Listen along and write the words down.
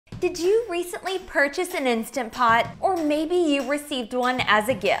Did you recently purchase an Instant Pot, or maybe you received one as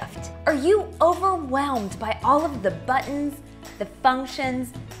a gift? Are you overwhelmed by all of the buttons, the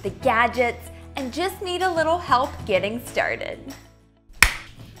functions, the gadgets, and just need a little help getting started?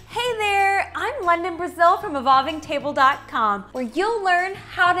 Hey there, I'm London Brazil from evolvingtable.com, where you'll learn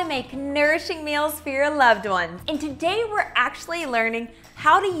how to make nourishing meals for your loved ones. And today we're actually learning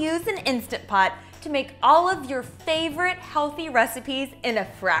how to use an Instant Pot to make all of your favorite healthy recipes in a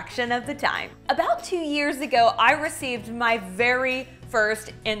fraction of the time. About 2 years ago, I received my very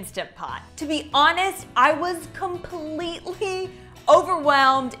first Instant Pot. To be honest, I was completely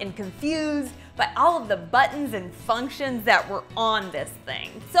overwhelmed and confused by all of the buttons and functions that were on this thing.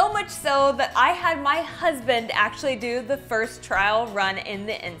 So much so that I had my husband actually do the first trial run in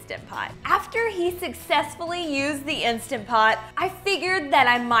the Instant Pot. After he successfully used the Instant Pot, I figured that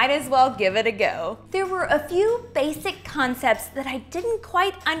I might as well give it a go. There were a few basic concepts that I didn't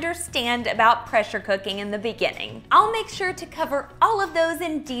quite understand about pressure cooking in the beginning. I'll make sure to cover all of those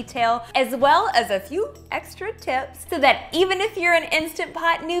in detail, as well as a few extra tips, so that even if you're an Instant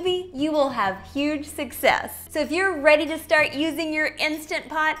Pot newbie, you will have huge success. So if you're ready to start using your Instant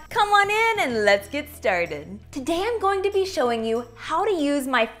Pot, come on in and let's get started. Today I'm going to be showing you how to use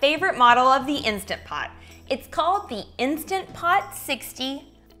my favorite model of the Instant Pot. It's called the Instant Pot 60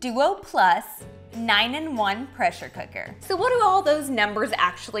 Duo Plus 9-in-1 pressure cooker. So what do all those numbers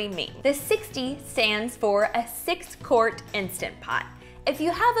actually mean? The 60 stands for a 6-quart Instant Pot. If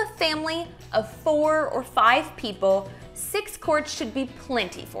you have a family of 4 or 5 people, 6 quarts should be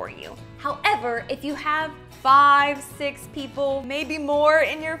plenty for you. However, if you have 5, 6 people, maybe more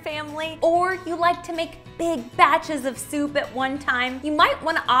in your family, or you like to make big batches of soup at one time, you might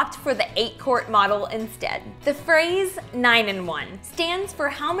want to opt for the 8-quart model instead. The phrase 9-in-1 stands for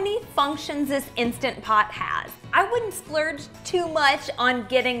how many functions this Instant Pot has. I wouldn't splurge too much on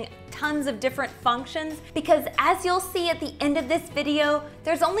getting tons of different functions, because as you'll see at the end of this video,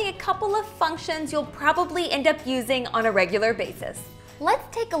 there's only a couple of functions you'll probably end up using on a regular basis.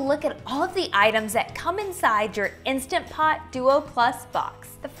 Let's take a look at all of the items that come inside your Instant Pot Duo Plus box.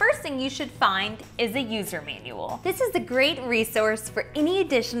 The first thing you should find is a user manual. This is a great resource for any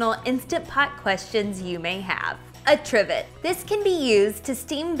additional Instant Pot questions you may have. A trivet. This can be used to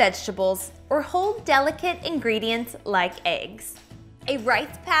steam vegetables or hold delicate ingredients like eggs. A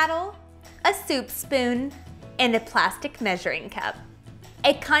rice paddle, a soup spoon, and a plastic measuring cup.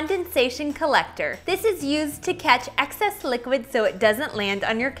 A condensation collector. This is used to catch excess liquid so it doesn't land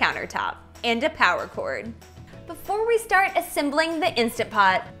on your countertop. And a power cord. Before we start assembling the Instant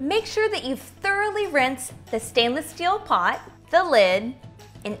Pot, make sure that you've thoroughly rinsed the stainless steel pot, the lid,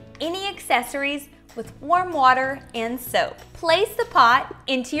 and any accessories with warm water and soap. Place the pot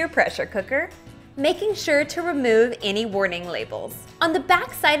into your pressure cooker, making sure to remove any warning labels. On the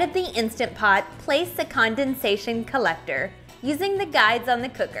back side of the Instant Pot, place the condensation collector using the guides on the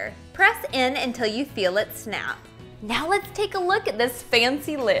cooker. Press in until you feel it snap. Now let's take a look at this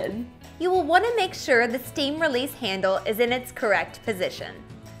fancy lid. You will want to make sure the steam release handle is in its correct position.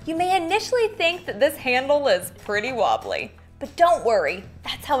 You may initially think that this handle is pretty wobbly, but don't worry,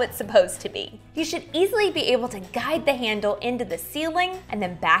 that's how it's supposed to be. You should easily be able to guide the handle into the ceiling and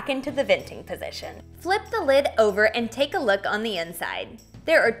then back into the venting position. Flip the lid over and take a look on the inside.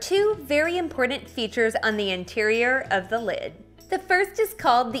 There are 2 very important features on the interior of the lid. The first is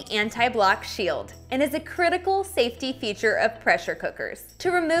called the anti-block shield and is a critical safety feature of pressure cookers. To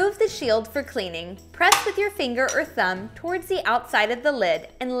remove the shield for cleaning, press with your finger or thumb towards the outside of the lid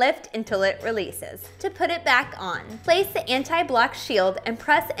and lift until it releases. To put it back on, place the anti-block shield and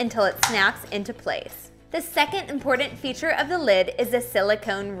press until it snaps into place. The second important feature of the lid is the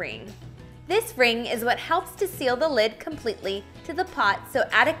silicone ring. This ring is what helps to seal the lid completely to the pot so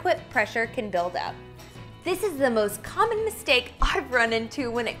adequate pressure can build up. This is the most common mistake I've run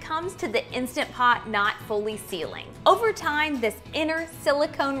into when it comes to the Instant Pot not fully sealing. Over time, this inner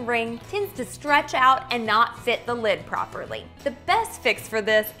silicone ring tends to stretch out and not fit the lid properly. The best fix for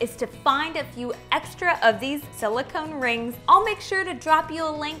this is to find a few extra of these silicone rings. I'll make sure to drop you a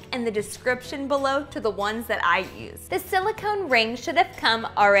link in the description below to the ones that I use. The silicone ring should have come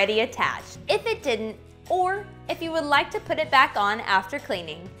already attached. If it didn't, or if you would like to put it back on after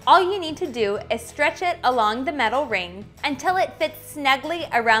cleaning, all you need to do is stretch it along the metal ring until it fits snugly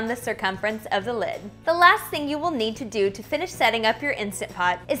around the circumference of the lid. The last thing you will need to do to finish setting up your Instant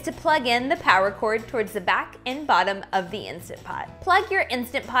Pot is to plug in the power cord towards the back and bottom of the Instant Pot. Plug your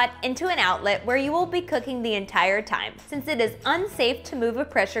Instant Pot into an outlet where you will be cooking the entire time, since it is unsafe to move a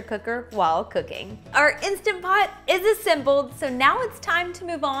pressure cooker while cooking. Our Instant Pot is assembled, so now it's time to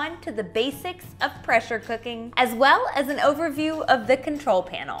move on to the basics of pressure cooking as well as an overview of the control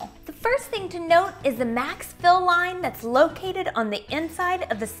panel. The first thing to note is the max fill line that's located on the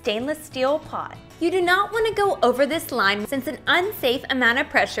inside of the stainless steel pot. You do not want to go over this line since an unsafe amount of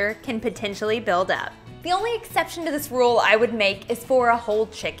pressure can potentially build up. The only exception to this rule I would make is for a whole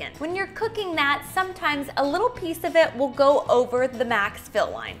chicken. When you're cooking that, sometimes a little piece of it will go over the max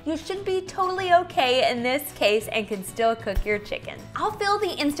fill line. You should be totally okay in this case and can still cook your chicken. I'll fill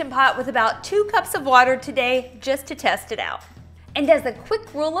the Instant Pot with about 2 cups of water today just to test it out. And as a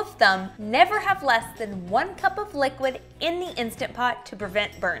quick rule of thumb, never have less than 1 cup of liquid in the Instant Pot to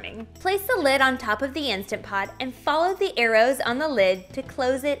prevent burning. Place the lid on top of the Instant Pot and follow the arrows on the lid to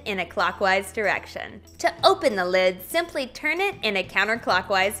close it in a clockwise direction. To open the lid, simply turn it in a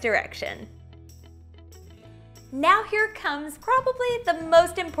counterclockwise direction. Now here comes probably the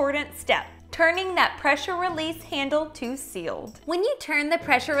most important step. Turning that pressure release handle to sealed. When you turn the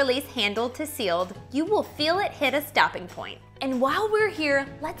pressure release handle to sealed, you will feel it hit a stopping point. And while we're here,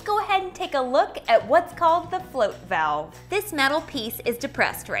 let's go ahead and take a look at what's called the float valve. This metal piece is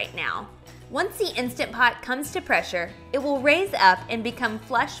depressed right now. Once the Instant Pot comes to pressure, it will raise up and become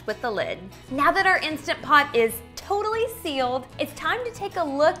flush with the lid. Now that our Instant Pot is totally sealed, it's time to take a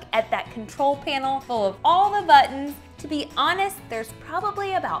look at that control panel full of all the buttons. To be honest, there's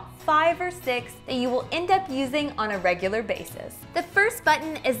probably about 5 or 6 that you will end up using on a regular basis. The first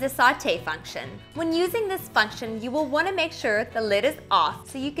button is the saute function. When using this function, you will want to make sure the lid is off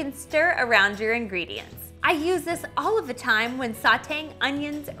so you can stir around your ingredients. I use this all of the time when sauteing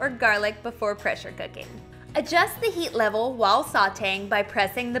onions or garlic before pressure cooking. Adjust the heat level while sauteing by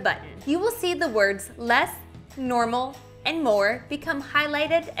pressing the button. You will see the words less, normal, and more become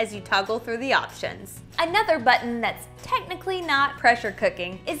highlighted as you toggle through the options. Another button that's technically not pressure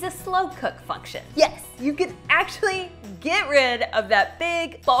cooking is the slow cook function. Yes, you can actually get rid of that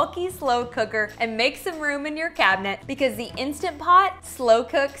big, bulky slow cooker and make some room in your cabinet because the Instant Pot slow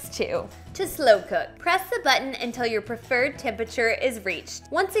cooks too. To slow cook, press the button until your preferred temperature is reached.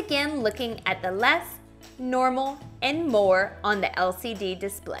 Once again, looking at the less, normal, and more on the LCD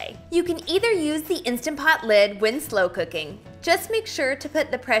display. You can either use the Instant Pot lid when slow cooking. Just make sure to put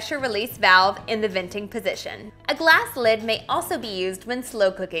the pressure release valve in the venting position. A glass lid may also be used when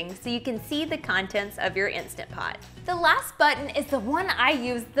slow cooking so you can see the contents of your Instant Pot. The last button is the one I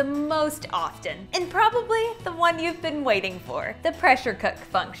use the most often, and probably the one you've been waiting for, the pressure cook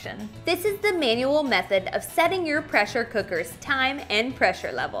function. This is the manual method of setting your pressure cooker's time and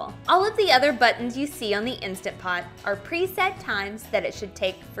pressure level. All of the other buttons you see on the Instant Pot are preset times that it should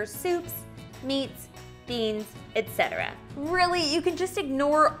take for soups, meats, beans, etc. Really, you can just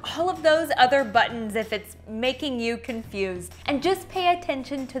ignore all of those other buttons if it's making you confused, and just pay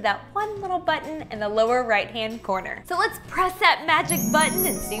attention to that one little button in the lower right-hand corner. So let's press that magic button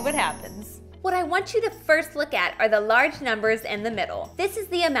and see what happens. What I want you to first look at are the large numbers in the middle. This is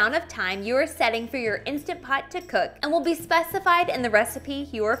the amount of time you are setting for your Instant Pot to cook and will be specified in the recipe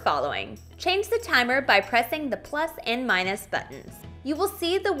you are following. Change the timer by pressing the plus and minus buttons. You will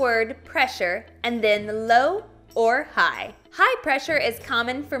see the word pressure and then low or high. High pressure is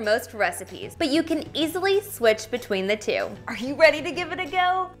common for most recipes, but you can easily switch between the two. Are you ready to give it a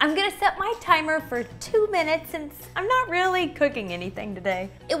go? I'm gonna set my timer for 2 minutes since I'm not really cooking anything today.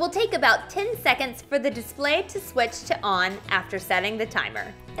 It will take about 10 seconds for the display to switch to on after setting the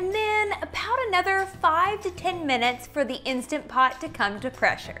timer. And then about another 5 to 10 minutes for the Instant Pot to come to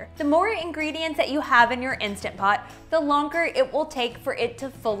pressure. The more ingredients that you have in your Instant Pot, the longer it will take for it to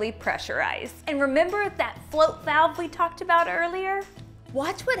fully pressurize. And remember that float valve we talked about earlier?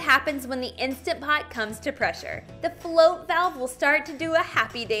 Watch what happens when the Instant Pot comes to pressure. The float valve will start to do a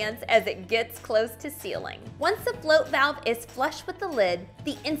happy dance as it gets close to sealing. Once the float valve is flush with the lid,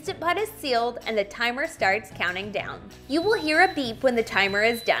 the Instant Pot is sealed and the timer starts counting down. You will hear a beep when the timer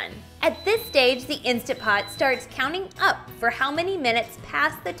is done. At this stage, the Instant Pot starts counting up for how many minutes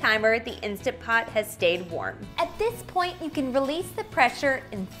past the timer the Instant Pot has stayed warm. At this point, you can release the pressure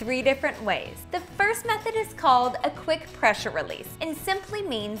in 3 different ways. The first method is called a quick pressure release and simply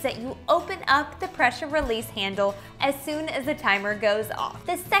means that you open up the pressure release handle as soon as the timer goes off.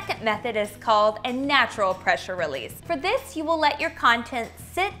 The second method is called a natural pressure release. For this, you will let your contents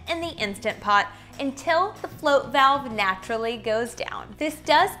sit in the Instant Pot until the float valve naturally goes down. This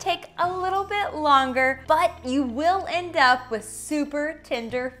does take a little bit longer, but you will end up with super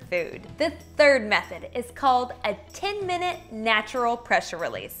tender food. The third method is called a 10-minute natural pressure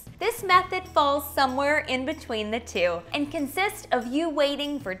release. This method falls somewhere in between the two and consists of you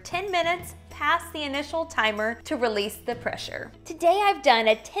waiting for 10 minutes past the initial timer to release the pressure. Today I've done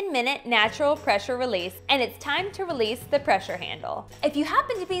a 10-minute natural pressure release, and it's time to release the pressure handle. If you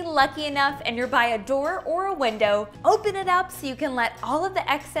happen to be lucky enough and you're by a door or a window, open it up so you can let all of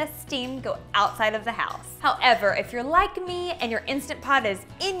the excess steam go outside of the house. However, if you're like me and your Instant Pot is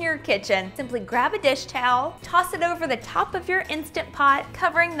in your kitchen, simply grab a dish towel, toss it over the top of your Instant Pot,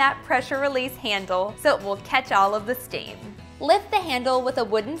 covering that pressure release handle so it will catch all of the steam. Lift the handle with a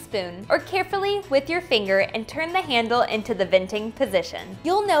wooden spoon or carefully with your finger and turn the handle into the venting position.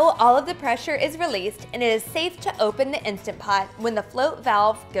 You'll know all of the pressure is released and it is safe to open the Instant Pot when the float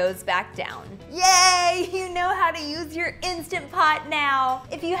valve goes back down. Yay! You know how to use your Instant Pot now!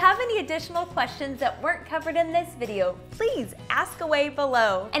 If you have any additional questions that weren't covered in this video, please ask away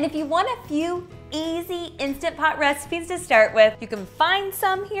below. And if you want a few easy Instant Pot recipes to start with, you can find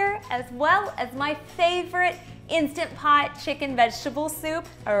some here, as well as my favorite Instant Pot chicken vegetable soup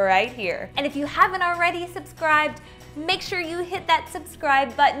right here. And if you haven't already subscribed, make sure you hit that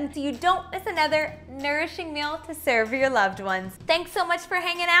subscribe button so you don't miss another nourishing meal to serve your loved ones. Thanks so much for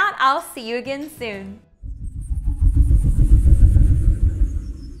hanging out. I'll see you again soon.